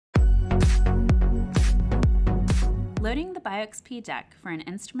Loading the BioXp deck for an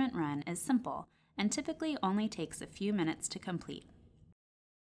instrument run is simple and typically only takes a few minutes to complete.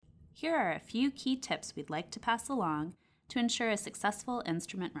 Here are a few key tips we'd like to pass along to ensure a successful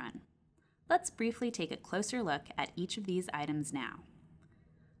instrument run. Let's briefly take a closer look at each of these items now.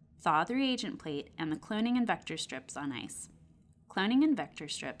 Thaw the reagent plate and the cloning and vector strips on ice. Cloning and vector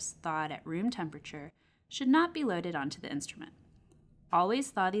strips thawed at room temperature should not be loaded onto the instrument. Always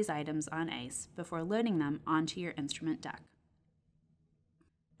thaw these items on ice before loading them onto your instrument deck.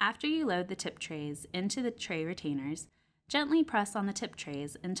 After you load the tip trays into the tray retainers, gently press on the tip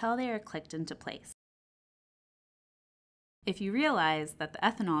trays until they are clicked into place. If you realize that the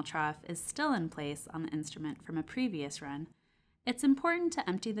ethanol trough is still in place on the instrument from a previous run, it's important to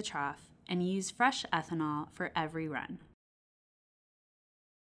empty the trough and use fresh ethanol for every run.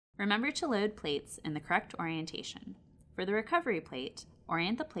 Remember to load plates in the correct orientation. For the recovery plate,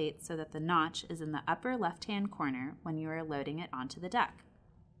 orient the plate so that the notch is in the upper left-hand corner when you are loading it onto the deck.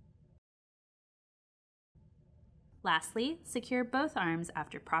 Lastly, secure both arms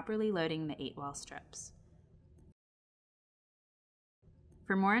after properly loading the 8-well strips.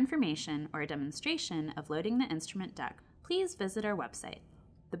 For more information or a demonstration of loading the instrument deck, please visit our website.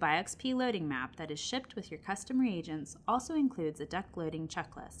 The BioXp loading map that is shipped with your custom reagents also includes a deck loading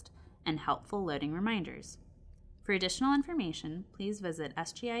checklist and helpful loading reminders. For additional information, please visit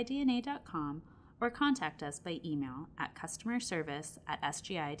SGI-DNA.com or contact us by email at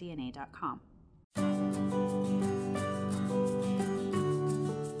customerservice@sgidna.com.